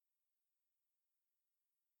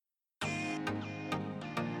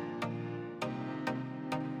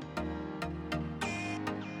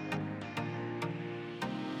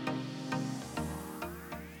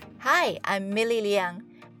Hi, I'm Millie Liang,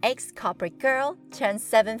 ex-corporate girl turned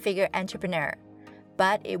seven-figure entrepreneur.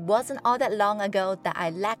 But it wasn't all that long ago that I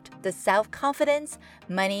lacked the self-confidence,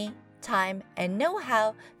 money, time, and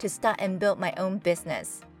know-how to start and build my own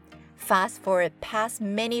business. Fast forward past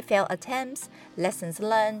many failed attempts, lessons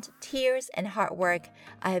learned, tears, and hard work,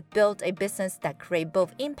 I have built a business that creates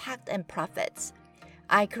both impact and profits.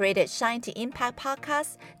 I created Shine to Impact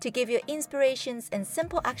podcast to give you inspirations and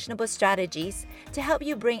simple actionable strategies to help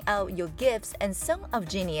you bring out your gifts and zone of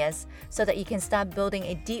genius so that you can start building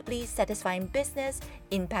a deeply satisfying business,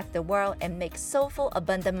 impact the world, and make soulful,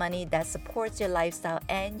 abundant money that supports your lifestyle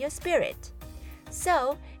and your spirit.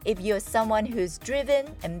 So, if you're someone who's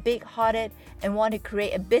driven and big-hearted and want to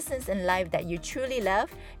create a business and life that you truly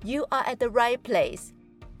love, you are at the right place.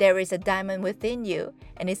 There is a diamond within you,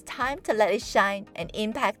 and it's time to let it shine and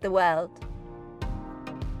impact the world.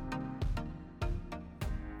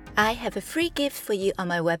 I have a free gift for you on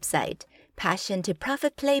my website, Passion to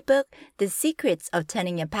Profit Playbook, The Secrets of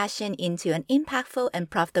Turning Your Passion into an Impactful and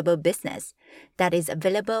Profitable Business. That is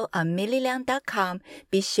available on millieliang.com.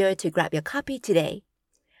 Be sure to grab your copy today.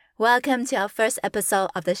 Welcome to our first episode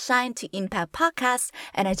of the Shine to Impact podcast,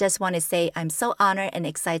 and I just want to say I'm so honored and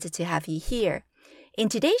excited to have you here. In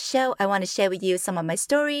today's show, I want to share with you some of my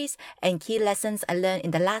stories and key lessons I learned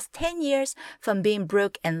in the last 10 years from being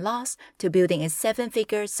broke and lost to building a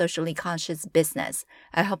seven-figure socially conscious business.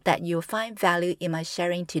 I hope that you'll find value in my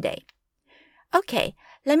sharing today. Okay,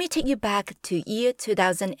 let me take you back to year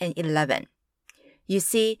 2011. You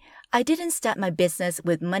see, I didn't start my business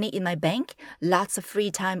with money in my bank, lots of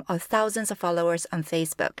free time, or thousands of followers on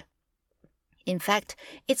Facebook. In fact,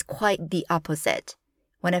 it's quite the opposite.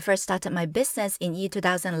 When I first started my business in year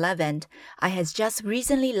 2011, I had just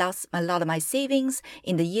recently lost a lot of my savings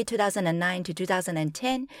in the year 2009 to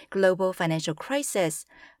 2010 global financial crisis.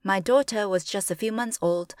 My daughter was just a few months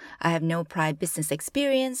old. I have no prior business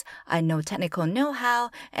experience, I have no technical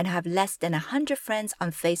know-how, and have less than 100 friends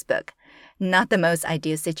on Facebook. Not the most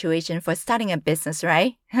ideal situation for starting a business,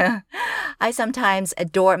 right? I sometimes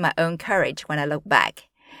adore my own courage when I look back.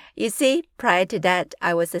 You see, prior to that,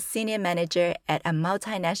 I was a senior manager at a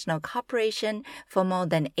multinational corporation for more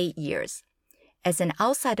than 8 years. As an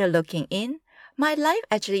outsider looking in, my life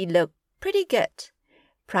actually looked pretty good.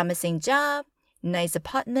 Promising job, nice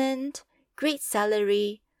apartment, great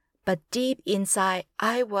salary, but deep inside,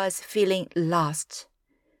 I was feeling lost.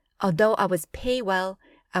 Although I was paid well,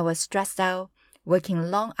 I was stressed out,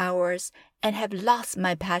 working long hours, and have lost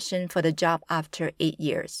my passion for the job after 8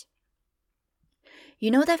 years. You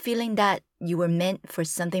know that feeling that you were meant for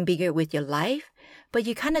something bigger with your life, but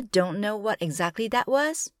you kind of don't know what exactly that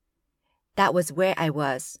was? That was where I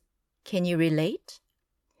was. Can you relate?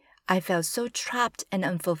 I felt so trapped and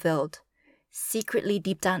unfulfilled. Secretly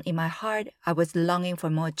deep down in my heart, I was longing for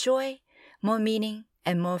more joy, more meaning,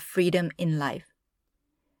 and more freedom in life.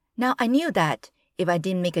 Now, I knew that if I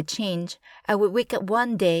didn't make a change, I would wake up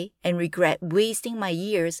one day and regret wasting my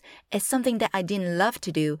years at something that I didn't love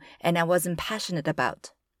to do and I wasn't passionate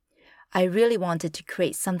about. I really wanted to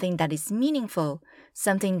create something that is meaningful,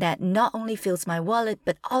 something that not only fills my wallet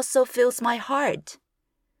but also fills my heart.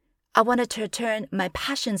 I wanted to turn my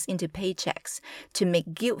passions into paychecks, to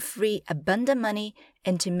make guilt-free, abundant money,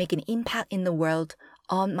 and to make an impact in the world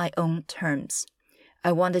on my own terms.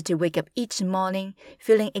 I wanted to wake up each morning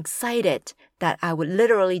feeling excited that I would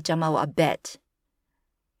literally jump out of bed.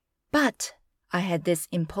 But I had this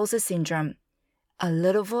imposter syndrome, a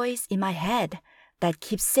little voice in my head that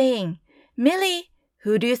keeps saying, "Millie,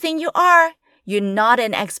 who do you think you are? You're not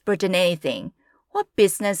an expert in anything. What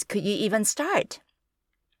business could you even start?"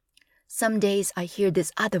 Some days I hear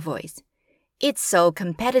this other voice. "It's so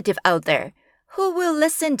competitive out there. Who will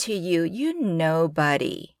listen to you? You're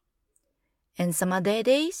nobody." And some other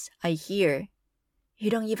days, I hear,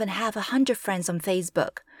 "You don't even have 100 friends on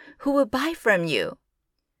Facebook. Who will buy from you?"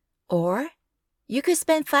 Or, "You could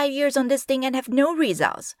spend 5 years on this thing and have no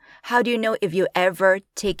results. How do you know if you ever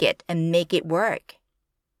take it and make it work?"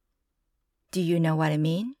 Do you know what I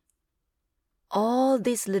mean? All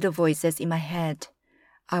these little voices in my head,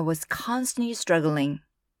 I was constantly struggling.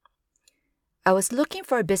 I was looking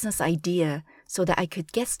for a business idea so that I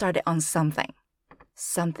could get started on something.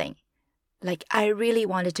 Like I really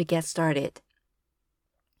wanted to get started.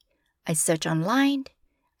 I searched online,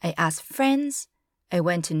 I asked friends, I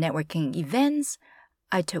went to networking events,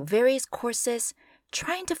 I took various courses,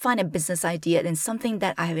 trying to find a business idea and something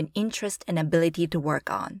that I have an interest and ability to work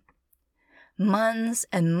on. Months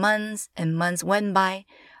and months and months went by,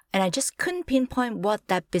 and I just couldn't pinpoint what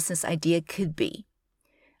that business idea could be.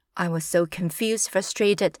 I was so confused,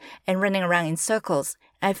 frustrated, and running around in circles,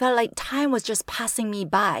 I felt like time was just passing me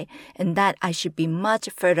by and that I should be much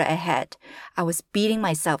further ahead. I was beating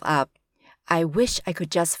myself up. I wish I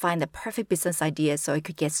could just find the perfect business idea so I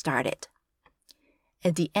could get started.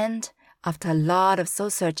 At the end, after a lot of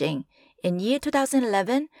soul-searching, in year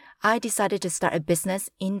 2011, I decided to start a business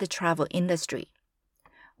in the travel industry.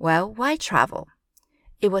 Well, why travel?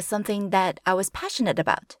 It was something that I was passionate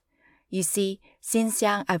about. You see, since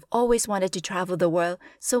young, I've always wanted to travel the world,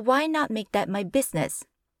 so why not make that my business?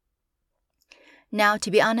 Now,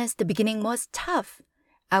 to be honest, the beginning was tough.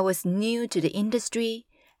 I was new to the industry,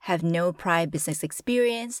 have no prior business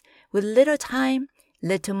experience, with little time,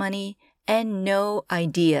 little money, and no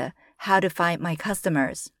idea how to find my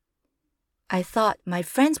customers. I thought my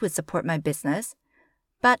friends would support my business,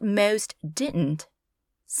 but most didn't.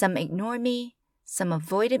 Some ignored me, some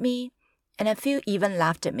avoided me, and a few even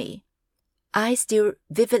laughed at me. I still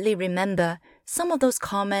vividly remember some of those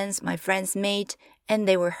comments my friends made, and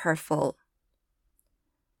they were hurtful.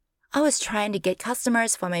 I was trying to get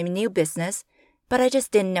customers for my new business, but I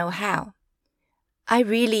just didn't know how. I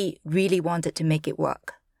really wanted to make it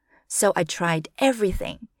work. So I tried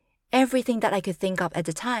everything that I could think of at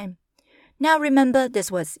the time. Now remember, this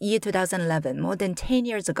was year 2011, more than 10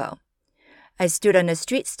 years ago. I stood on the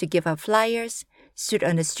streets to give out flyers, stood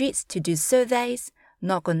on the streets to do surveys,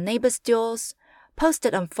 knock on neighbors' doors,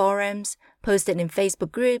 posted on forums, posted in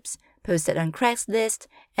Facebook groups, posted on Craigslist,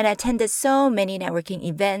 and attended so many networking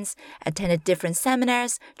events, attended different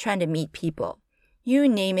seminars, trying to meet people. You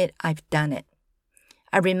name it, I've done it.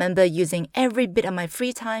 I remember using every bit of my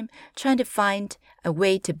free time trying to find a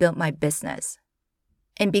way to build my business.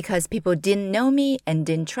 And because people didn't know me and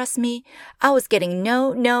didn't trust me, I was getting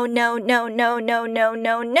no.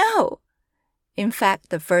 In fact,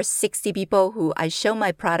 the first 60 people who I showed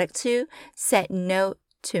my product to said no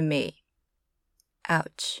to me.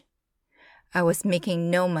 Ouch. I was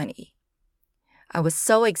making no money. I was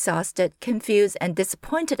so exhausted, confused, and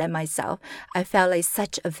disappointed at myself. I felt like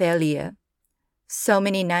such a failure. So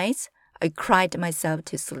many nights, I cried myself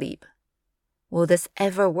to sleep. Will this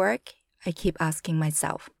ever work? I keep asking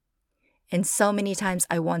myself. And so many times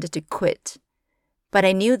I wanted to quit. But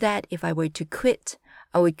I knew that if I were to quit,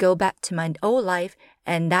 I would go back to my old life,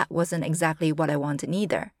 and that wasn't exactly what I wanted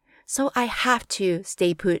either. So I have to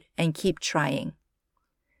stay put and keep trying.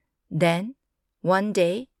 Then, one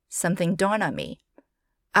day, something dawned on me.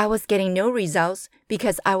 I was getting no results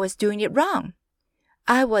because I was doing it wrong.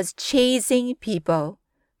 I was chasing people,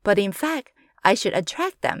 but in fact, I should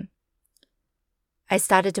attract them. I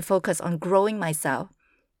started to focus on growing myself.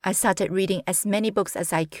 I started reading as many books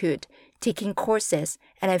as I could, taking courses,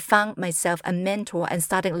 and I found myself a mentor and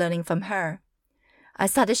started learning from her. I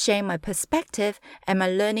started sharing my perspective and my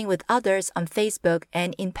learning with others on Facebook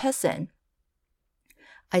and in person.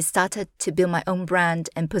 I started to build my own brand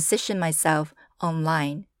and position myself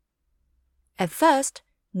online. At first,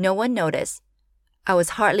 no one noticed. I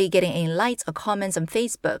was hardly getting any likes or comments on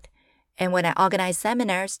Facebook, and when I organized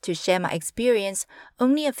seminars to share my experience,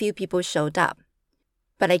 only a few people showed up.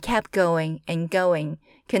 But I kept going and going,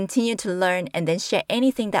 continued to learn and then share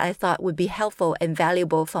anything that I thought would be helpful and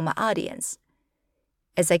valuable for my audience.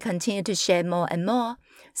 As I continued to share more and more,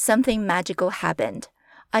 something magical happened.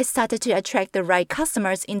 I started to attract the right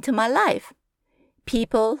customers into my life.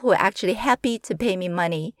 People who are actually happy to pay me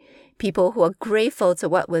money, people who are grateful to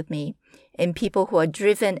work with me, and people who are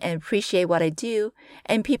driven and appreciate what I do,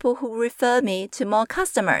 and people who refer me to more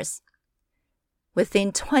customers.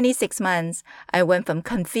 Within 26 months, I went from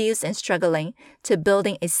confused and struggling to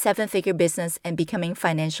building a 7-figure business and becoming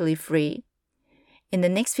financially free. In the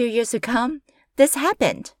next few years to come, this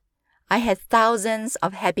happened. I had thousands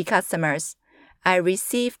of happy customers. I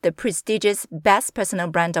received the prestigious Best Personal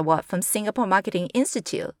Brand Award from Singapore Marketing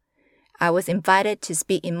Institute. I was invited to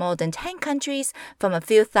speak in more than 10 countries, from a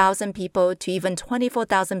few thousand people to even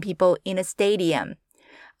 24,000 people in a stadium.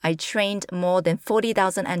 I trained more than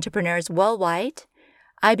 40,000 entrepreneurs worldwide.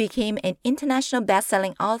 I became an international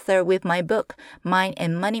best-selling author with my book, Mind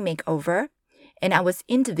and Money Makeover, and I was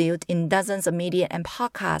interviewed in dozens of media and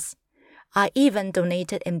podcasts. I even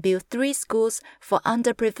donated and built 3 schools for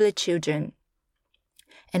underprivileged children.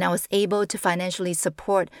 And I was able to financially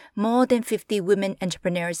support more than 50 women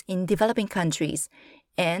entrepreneurs in developing countries.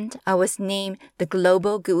 And I was named the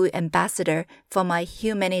Global Guru Ambassador for my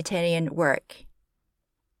humanitarian work.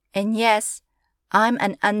 And yes, I'm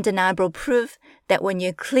an undeniable proof that when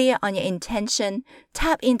you're clear on your intention,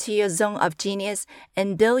 tap into your zone of genius,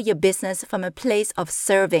 and build your business from a place of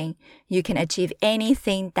serving, you can achieve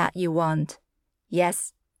anything that you want.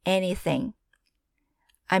 Yes, anything.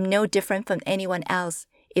 I'm no different from anyone else.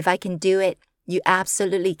 If I can do it, you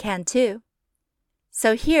absolutely can too.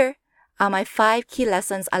 So here are my 5 key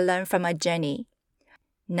lessons I learned from my journey.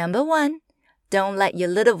 Number 1, don't let your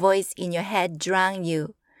little voice in your head drown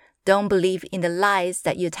you. Don't believe in the lies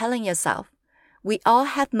that you're telling yourself. We all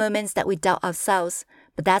have moments that we doubt ourselves,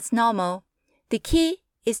 but that's normal. The key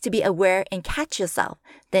is to be aware and catch yourself,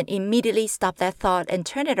 then immediately stop that thought and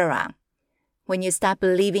turn it around. When you start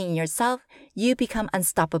believing in yourself, you become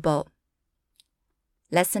unstoppable.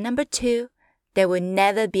 Lesson number 2, there will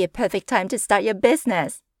never be a perfect time to start your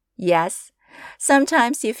business. Yes,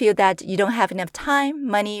 sometimes you feel that you don't have enough time,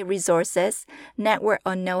 money, resources, network,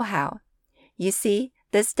 or know-how. You see,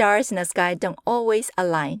 the stars in the sky don't always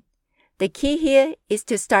align. The key here is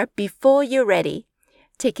to start before you're ready.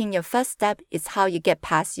 Taking your first step is how you get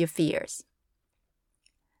past your fears.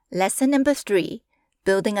 Lesson number 3,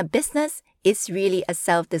 building a business is really a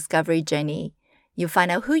self-discovery journey. You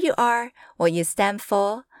find out who you are, what you stand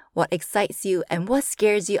for, what excites you, and what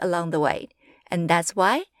scares you along the way. And that's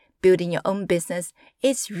why building your own business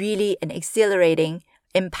is really an exhilarating,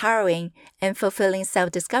 empowering, and fulfilling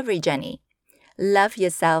self-discovery journey. Love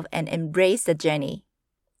yourself and embrace the journey.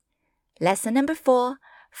 Lesson number 4,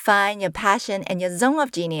 find your passion and your zone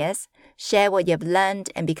of genius. Share what you've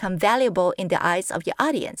learned and become valuable in the eyes of your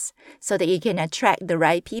audience so that you can attract the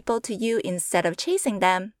right people to you instead of chasing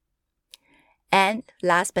them. And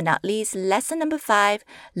last but not least, lesson number 5,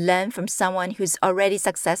 learn from someone who's already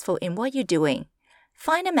successful in what you're doing.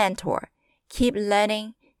 Find a mentor. Keep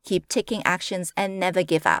learning, keep taking actions, and never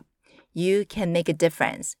give up. You can make a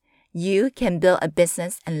difference. You can build a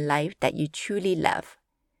business and life that you truly love.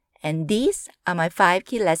 And these are my 5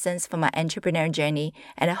 key lessons for my entrepreneur journey,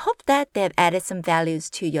 and I hope that they have added some values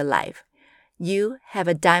to your life. You have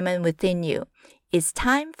a diamond within you. It's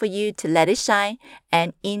time for you to let it shine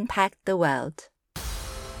and impact the world.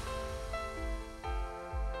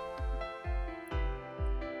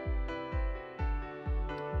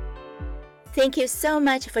 Thank you so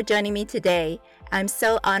much for joining me today. I'm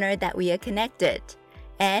so honored that we are connected.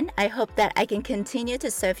 And I hope that I can continue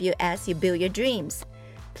to serve you as you build your dreams.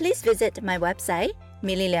 Please visit my website,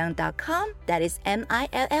 millieleung.com, that is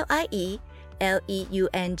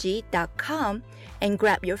MILLIELEUNG.com, and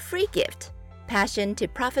grab your free gift, Passion to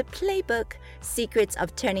Profit Playbook, Secrets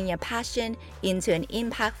of Turning Your Passion into an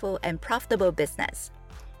Impactful and Profitable Business.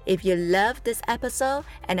 If you loved this episode,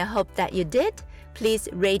 and I hope that you did, please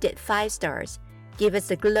rate it 5 stars. Give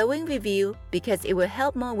us a glowing review because it will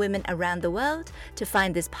help more women around the world to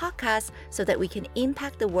find this podcast so that we can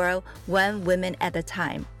impact the world one woman at a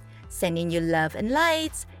time. Sending you love and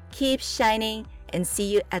lights, keep shining, and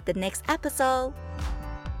see you at the next episode.